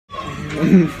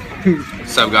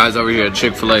What's up, guys? Over here at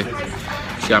Chick-fil-A.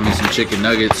 She got me some chicken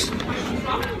nuggets.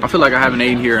 I feel like I haven't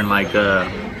eaten here in like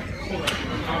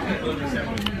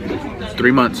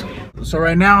 3 months. So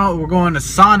right now we're going to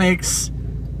Sonic's,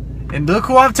 and look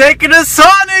who I'm taking to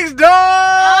Sonic's, dog!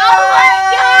 Oh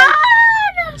my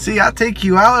god! See, I'll take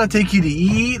you out. I'll take you to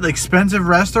eat like expensive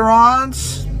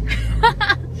restaurants.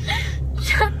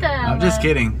 Shut the hell I'm just up.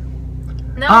 kidding.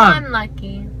 No, I'm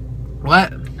lucky.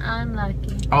 What? I'm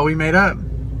lucky. Oh, we made up?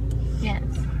 Yes.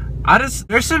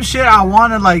 There's some shit I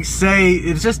want to like say.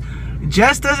 It's just,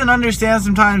 Jess doesn't understand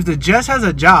sometimes that Jess has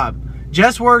a job.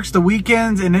 Jess works the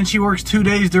weekends and then she works 2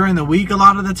 days during the week a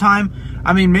lot of the time.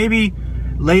 I mean, maybe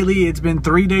lately it's been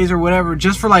 3 days or whatever.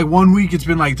 Just for like 1 week it's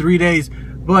been like 3 days.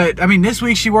 But I mean, this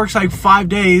week she works like 5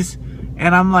 days.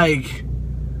 And I'm like,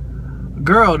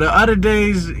 girl, the other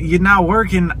days you're not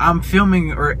working, I'm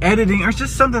filming or editing or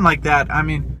just something like that. I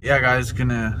mean, yeah, guys,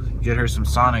 gonna get her some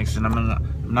Sonics, and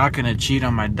I'm not gonna cheat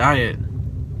on my diet.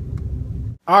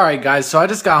 All right, guys, so I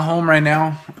just got home right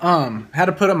now. Had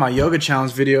to put up my yoga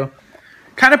challenge video.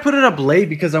 Kind of put it up late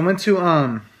because I went to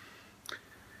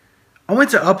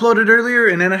upload it earlier,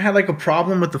 and then I had like a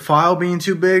problem with the file being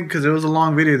too big because it was a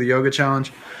long video, the yoga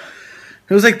challenge.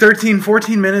 It was like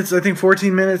 14 minutes, I think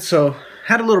 14 minutes, so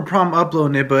had a little problem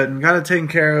uploading it, but got it taken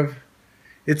care of.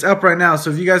 It's up right now, so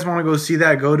if you guys want to go see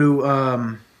that, go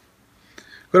to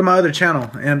my other channel.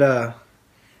 And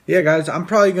yeah, guys, I'm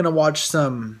probably gonna watch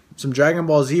some Dragon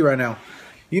Ball Z right now.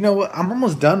 You know what? I'm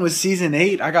almost done with season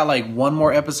 8. I got like one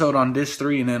more episode on disc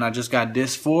 3, and then I just got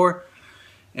disc 4.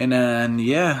 And then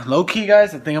yeah, low key,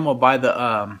 guys, I think I'm gonna buy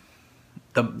I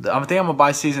think I'm gonna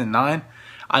buy season 9.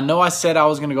 I know I said I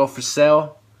was gonna go for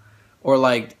Cell. Or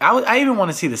like, I even want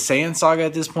to see the Saiyan Saga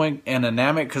at this point and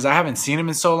Namek because I haven't seen him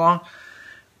in so long.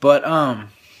 But I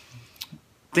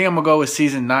think I'm gonna go with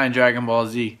season 9 Dragon Ball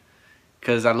Z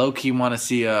because I low key want to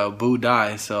see Boo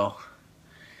die. So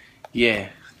yeah,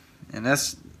 and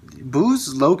that's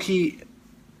Boo's low key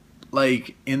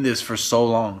like in this for so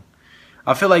long.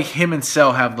 I feel like him and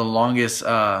Cell have the longest,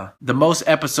 the most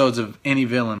episodes of any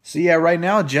villain. So yeah, right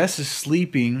now Jess is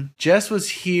sleeping. Jess was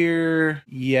here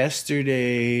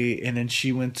yesterday, and then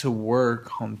she went to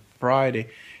work on Friday,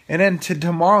 and then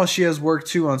tomorrow she has work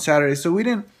too on Saturday. So we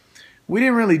didn't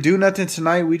really do nothing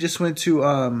tonight. We just went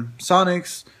to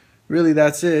Sonic's. Really,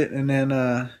 that's it. And then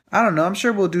I don't know. I'm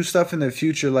sure we'll do stuff in the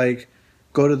future, like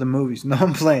go to the movies. No,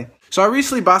 I'm playing. So I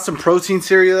recently bought some protein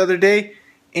cereal the other day.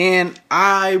 And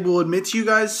I will admit to you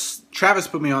guys, Travis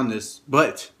put me on this,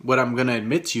 but what I'm going to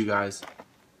admit to you guys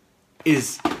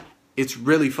is it's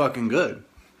really fucking good.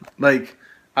 Like,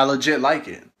 I legit like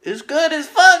it. It's good as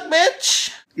fuck,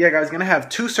 bitch. Yeah, guys, going to have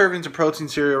 2 servings of protein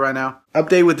cereal right now.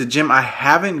 Update with the gym. I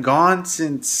haven't gone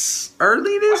since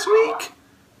early this week.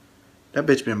 That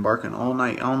bitch been barking all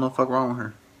night. I don't know what the fuck wrong with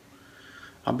her.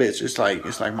 My bitch, it's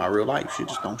like my real life. She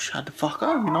just don't shut the fuck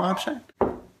up, you know what I'm saying?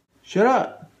 Shut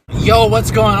up. Yo,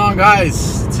 what's going on,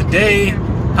 guys? Today,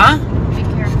 huh? Be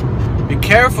careful. Be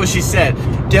careful, she said.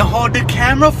 Then hold the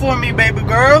camera for me, baby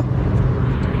girl.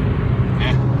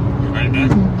 Yeah, right there.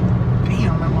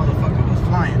 Damn, that motherfucker was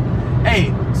flying.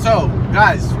 Hey, so,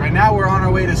 guys, right now we're on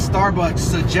our way to Starbucks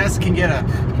so Jess can get a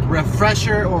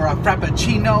refresher or a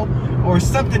frappuccino or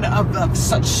something of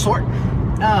such sort.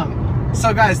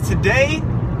 So, guys, today,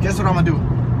 guess what I'm gonna do?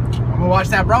 I'm gonna watch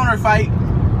that Broner fight,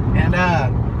 and,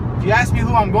 if you ask me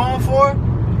who I'm going for,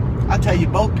 I'll tell you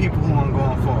both people who I'm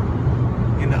going for.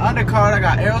 In the undercard, I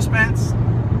got Errol Spence.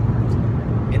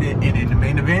 And in the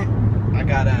main event, I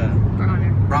got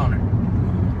Browner.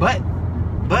 But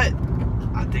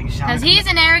I think Sean. Because he's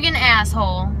an arrogant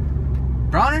asshole.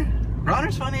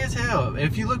 Browner's funny as hell.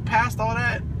 If you look past all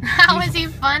that. How is he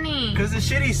funny? Because the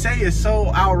shit he say is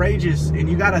so outrageous, and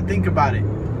you gotta think about it.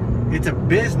 It's a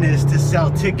business to sell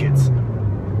tickets.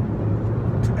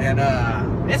 And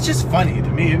it's just funny to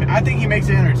me. I think he makes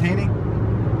it entertaining.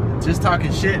 Just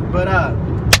talking shit. But I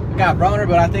got Broner,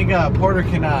 but I think Porter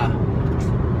can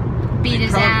beat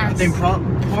his ass. I think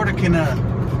Porter can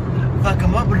fuck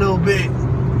him up a little bit.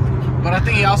 But I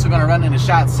think he also gonna run into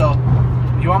shots. So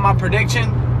you want my prediction?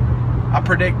 I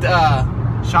predict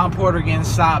Sean Porter getting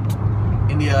stopped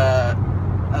in the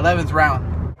 11th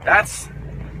round. That's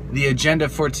the agenda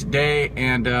for today,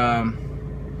 and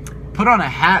put on a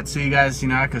hat so you guys,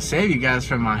 I could save you guys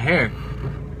from my hair.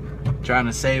 Trying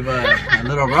to save a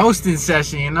little roasting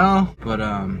session, But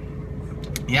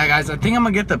yeah, guys, I think I'm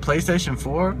gonna get the PlayStation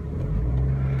 4.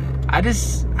 I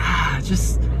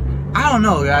don't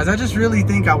know, guys. I just really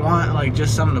think I want like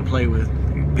just something to play with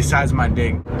besides my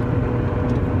dick.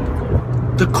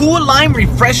 The Cool Lime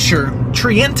Refresher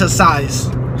Trienta size.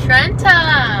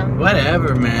 Trenta.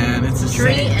 Whatever, man. It's the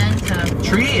same. Trienta.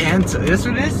 Trienta. That's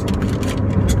what it is?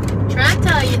 Trenta.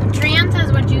 Trienta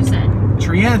is what you said.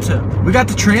 Trienta. We got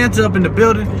the Trienta up in the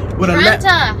building with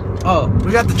Trenta.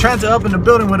 we got the Trenta up in the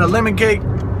building with a lemon cake.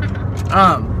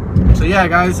 So yeah,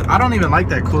 guys, I don't even like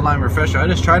that Cool Lime refresher. I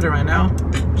just tried it right now.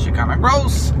 Shit kind of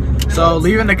gross. So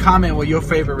leave in the comment what your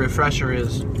favorite refresher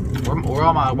is. Where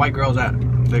all my white girls at?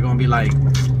 They're gonna be like,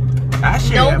 that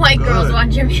shit. No white good. girls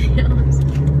watch your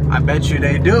videos. I bet you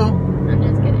they do. I'm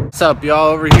just kidding. What's up, y'all?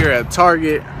 Over here at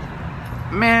Target.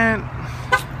 Man,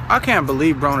 I can't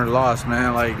believe Broner lost,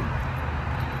 man. Like,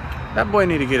 that boy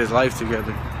need to get his life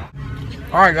together.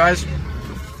 Alright, guys.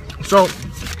 So,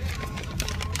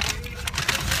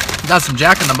 got some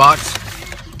Jack in the Box.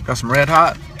 Got some Red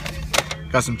Hot.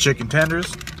 Got some chicken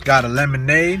tenders. Got a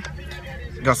lemonade.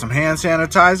 Got some hand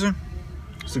sanitizer.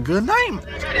 It's a good night.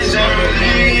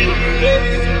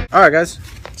 Alright, guys.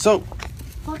 So,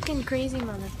 Fucking crazy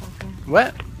motherfucker.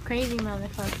 what? Crazy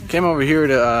motherfucker. Came over here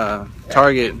to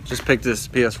Target. Just picked this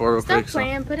PS4 real Stop quick.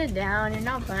 playing, put it down. You're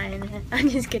not buying it. I'm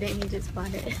just kidding. You just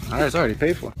bought it. Alright, it's already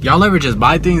paid for. Y'all ever just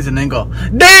buy things and then go,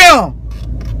 damn!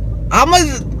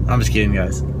 I'm just kidding,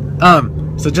 guys.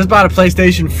 So just bought a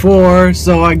PlayStation 4.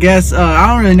 So I guess I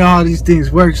don't really know how these things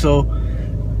work. So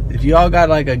if y'all got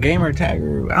like a gamer tag,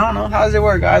 or I don't know, how does it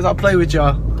work, guys? I'll play with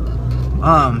y'all.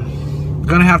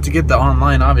 Gonna have to get the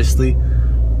online, obviously.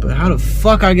 But how the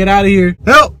fuck I get out of here?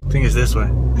 Help! I think it's this way.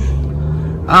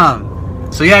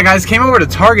 So yeah, guys, came over to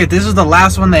Target. This was the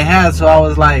last one they had, so I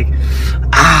was like,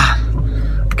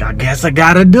 I guess I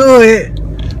gotta do it.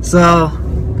 So,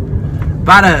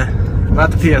 bought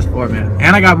the PS4, man.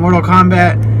 And I got Mortal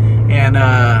Kombat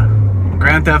and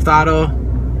Grand Theft Auto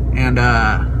and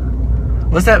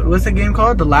what's the game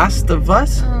called? The Last of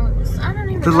Us? I don't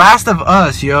even The know. Last of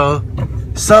Us, yo.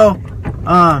 So,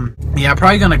 yeah,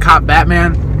 probably gonna cop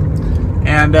Batman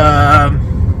and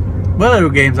what other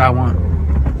games I want?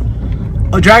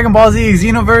 Oh, Dragon Ball Z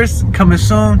Xenoverse coming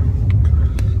soon.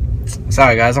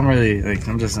 Sorry, guys,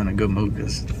 I'm just in a good mood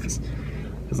because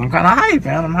I'm kind of hyped,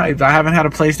 man. I'm hyped. I haven't had a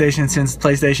PlayStation since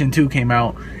PlayStation 2 came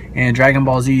out and Dragon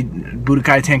Ball Z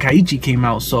Budokai Tenkaichi came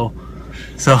out. So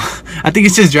I think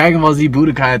it's just Dragon Ball Z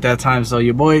Budokai at that time. So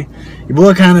your boy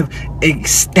kind of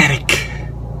ecstatic.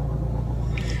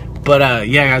 But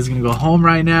yeah, guys, gonna go home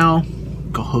right now.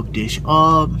 Go hook this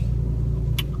up.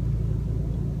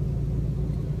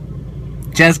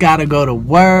 Just gotta go to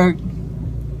work.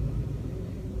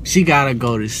 She gotta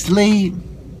go to sleep.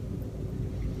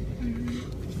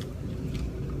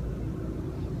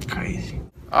 Crazy.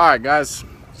 Alright, guys.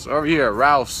 So over here at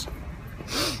Ralph's.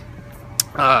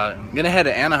 Gonna head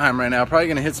to Anaheim right now. Probably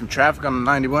gonna hit some traffic on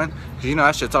the 91. Cause you know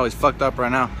that shit's always fucked up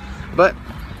right now. But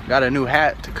got a new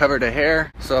hat to cover the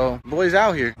hair. So boys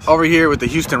out here. Over here with the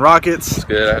Houston Rockets. It's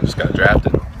good. I just got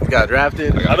drafted. You got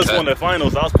drafted. I just won the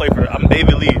finals. I was playing for. I'm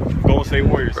David Lee, Golden State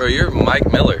Warriors. Bro, you're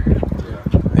Mike Miller.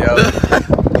 Yo.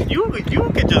 You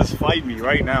could just fight me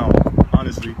right now,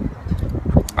 honestly.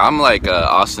 I'm like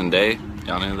Austin Day.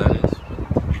 Y'all know who that is?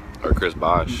 Or Chris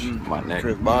Bosh. My neck.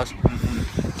 Chris Bosh.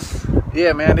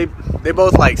 Yeah, man, they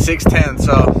both like 6'10",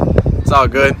 so it's all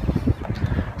good.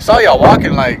 Saw y'all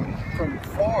walking like from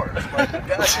far. Like,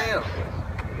 goddamn.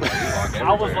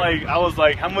 I was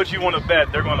like, how much you want to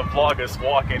bet they're gonna vlog us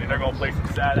walking and they're gonna play some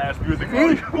sad ass music?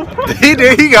 He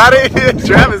did. He got it.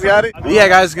 Travis got it. But yeah,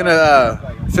 guys, gonna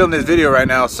film this video right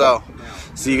now. So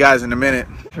see you guys in a minute.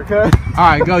 Okay. All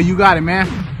right, go. You got it, man.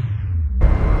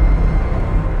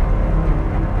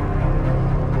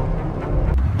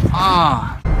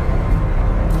 Ah.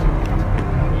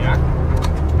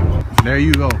 Yeah. There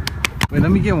you go. Wait,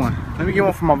 let me get one. Let me get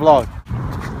one for my vlog.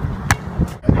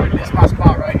 That's my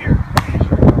spot right here.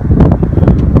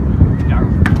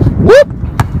 Whoop!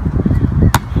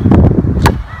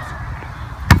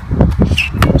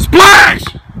 Splash!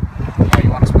 Oh, you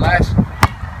want to splash?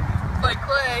 Like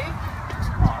clay.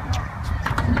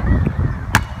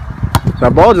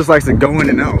 That ball just likes to go in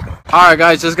and out. Alright,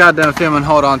 guys, just got done filming.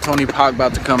 Hold on, Tony Park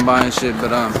about to come by and shit,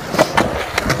 but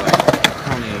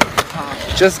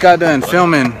just got done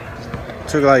filming.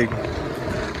 Took like,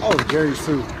 Oh, Jerry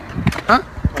Sue. huh?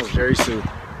 Oh, Jerry Sue.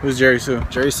 Who's Jerry Sue?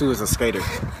 Jerry Sue is a skater.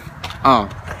 Oh,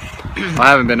 I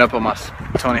haven't been up on my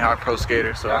Tony Hawk Pro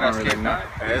Skater, so I don't really know.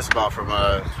 And it's about from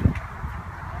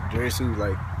Jerry Sue,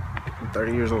 like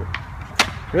 30 years old.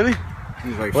 Really?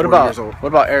 He's like 40 What about years old.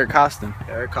 Eric Costin?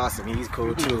 Eric Costin, he's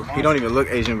cool too. He don't even look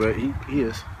Asian, but he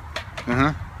is.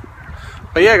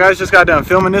 But yeah, guys, just got done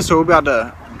filming this, so we're about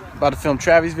to film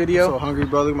Travis' video. So hungry,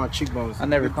 brother. My cheekbones. I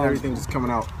never called. Everything's just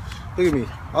coming out. Look at me.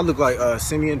 I look like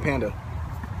Simeon Panda.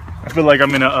 I feel like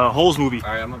I'm in a Holes movie.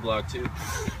 Alright, I'm a vlog too.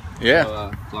 Yeah.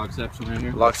 So, vlogception right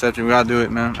here. Vlogception, we gotta do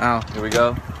it, man. Ow. Here we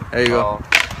go. There you go.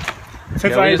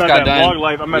 Since I ain't about that vlog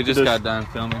life, I'm We just got done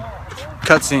filming.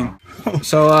 Cutscene.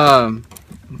 So,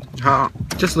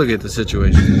 just look at the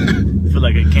situation. I feel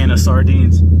like a can of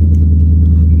sardines.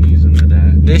 Using the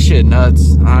dad. This shit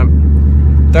nuts.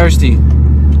 I'm thirsty.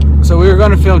 So we were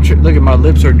gonna film. Look at my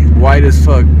lips are white as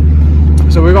fuck.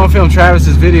 So we're gonna film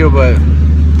Travis's video, but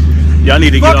y'all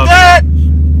need to get off. That!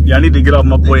 Y'all need to get off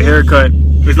my boy haircut.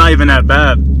 It's not even that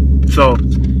bad. So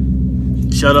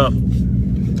shut up.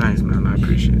 Thanks, man. I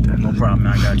appreciate that. No problem,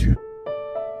 man. I got you.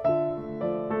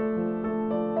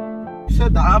 You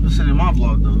said the opposite in my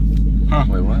vlog, though. Huh?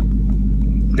 Wait,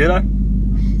 what? Did I?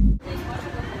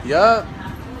 Yup.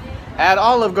 At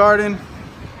Olive Garden.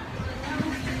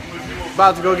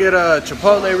 About to go get a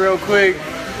Chipotle real quick.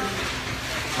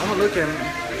 I'm gonna look at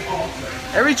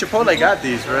it. Every Chipotle got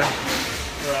these, bro.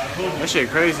 That shit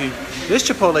crazy. This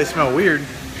Chipotle smell weird.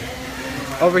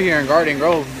 Over here in Garden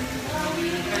Grove.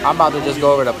 I'm about to just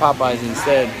go over to Popeyes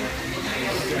instead.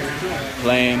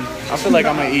 Plain. I feel like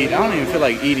I'm gonna eat. I don't even feel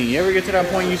like eating. You ever get to that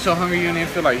point you so hungry you don't even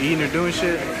feel like eating or doing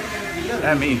shit?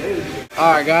 That me.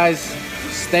 Alright guys,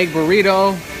 steak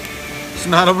burrito. It's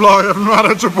not a vlog, I'm not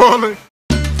a Chipotle.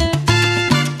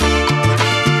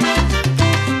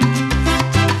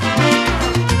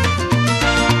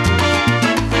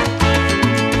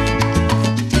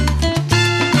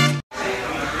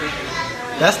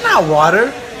 That's not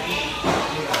water.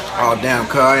 Oh damn,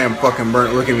 cuz I am fucking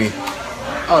burnt. Look at me.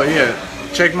 Oh yeah.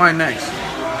 Check mine next.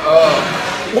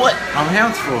 What? I'm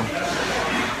hands full.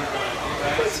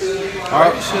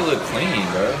 Alright, you should look clean,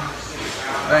 bro.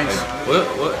 Thanks.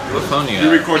 What phone you You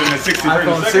got? recording at 60 frames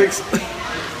a iPhone second? 6.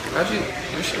 How'd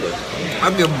you should look clean.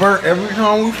 I get burnt every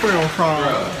time we film from.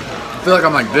 I feel like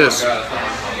I'm like this.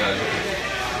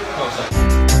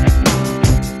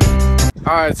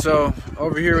 Alright, so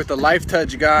over here with the Life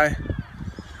Touch guy.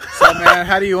 So man,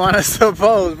 how do you want us to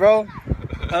pose, bro?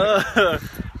 I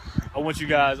want you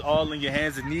guys all on your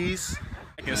hands and knees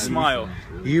and smile.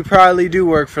 You probably do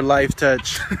work for Life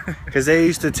Touch. Cause they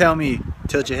used to tell me,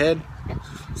 tilt your head,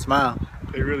 smile.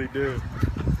 They really do.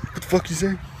 What the fuck you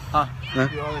say? Huh?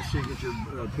 You always should get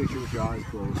your picture with your eyes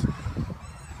closed.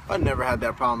 I never had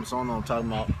that problem, so I don't know what I'm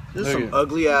talking about. This is Look some at-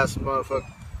 ugly ass motherfucker.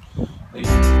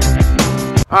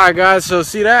 Alright guys, so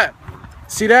see that?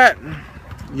 See that?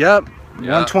 Yep.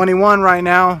 121 right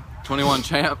now. 21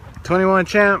 champ. 21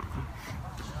 champ.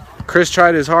 Chris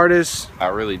tried his hardest. I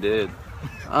really did.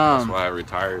 That's why I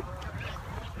retired.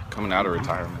 Coming out of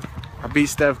retirement. I beat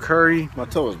Steph Curry. My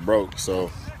toe was broke,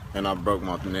 so, and I broke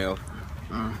my nail.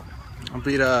 I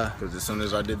beat Because as soon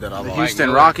as I did that, I the lost. Houston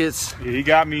Miller. Rockets. Yeah, he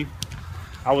got me.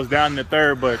 I was down in the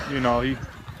third, but you know, You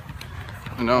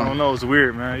I know, don't know, it's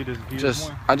weird, man. He just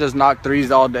won. I just knocked threes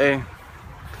all day.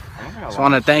 Just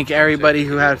want to thank everybody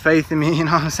who had faith in me. You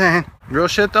know what I'm saying? Real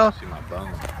shit though. See my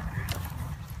bone.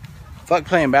 Fuck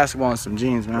playing basketball in some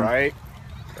jeans, man. Right?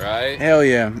 Right? Hell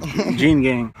yeah, jean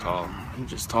gang. Tall. I'm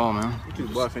just tall, man. I'm too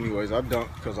buff anyways. I dunk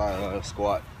because I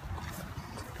squat.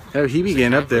 Hell, he be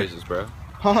getting up there. Raises, bro.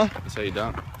 Huh? That's how you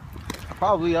dunk.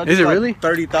 Probably. I Is do it like really?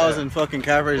 30,000 fucking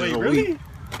calf raises Wait, a really? week.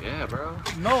 Yeah, bro.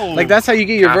 No. Like that's how you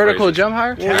get your Calf vertical raises. jump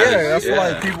higher. Well, yeah, that's Yeah.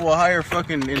 why people with higher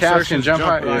fucking can insertions jump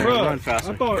higher, yeah. run Bruh,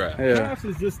 faster. I thought Bruh. Yeah. calves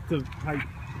is just the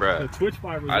Bruh. twitch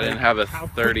fibers. I didn't have a how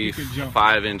quick you can jump.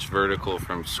 35-inch vertical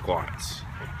from squats.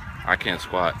 I can't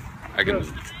squat. I can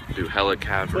do hella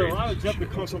calf Bro, a lot raises. of jumping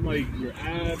comes from like your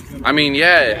abs. And I mean,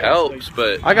 yeah, it helps,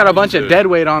 but I got a bunch of dead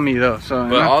weight on me though, so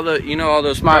But all the, you know, all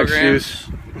those My programs,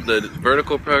 the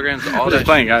vertical programs, all just that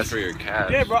playing, shit is guys. for your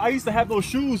calves. Yeah, bro. I used to have those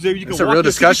shoes there. You can it's a walk real your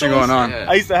discussion tippy toes. going on. Yeah.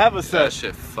 I used to have a That set,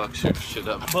 shit fucks your shit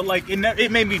up. but like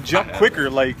it made me jump quicker,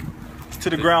 like to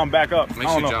the ground, back up. I Makes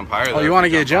don't you know. jump higher. Oh, though, you if wanna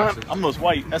get jump jumped? I'm just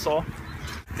white. That's all.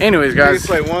 Anyways, We guys,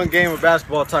 played one game of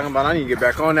basketball talking about I need to get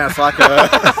back on that so I can.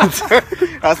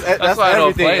 That's why I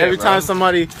don't everything. play it, every bro. time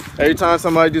somebody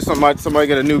do somebody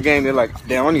get a new game, they're like,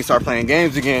 damn, I need to start playing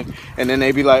games again. And then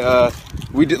they be like,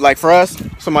 we did like for us,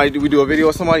 we do a video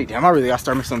with somebody, damn, I really gotta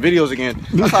start making some videos again.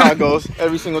 That's how it goes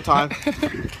every single time.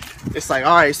 It's like,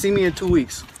 all right, see me in 2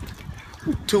 weeks.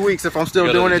 2 weeks if I'm still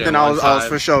Go to doing the it, gym then I one was time.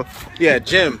 for sure. Yeah,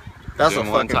 gym. That's Gym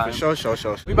a one fucking time. for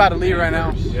sure. we about to leave right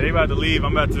now. Yeah, they about to leave.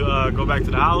 I'm about to go back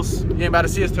to the house. You ain't about to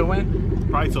see us till when?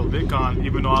 Probably till VidCon,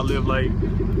 even though I live like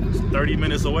 30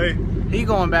 minutes away. He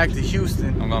going back to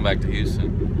Houston. I'm going back to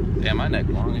Houston. Damn, my neck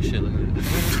long as shit. Look at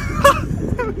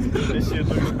this.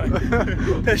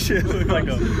 That shit look like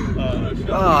a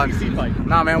PVC pipe.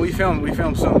 Nah, man, we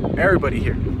film soon. Everybody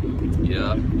here.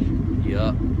 Yup.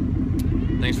 Yup.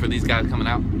 Thanks for these guys coming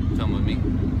out, filming with me.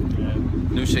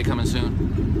 New shit coming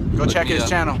soon. Go Look check me his up.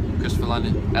 channel. Christopher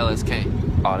London,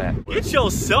 LSK. all that. Get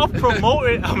yourself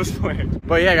promoted. I'm just playing.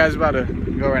 But yeah, guys, about to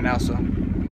go right now, so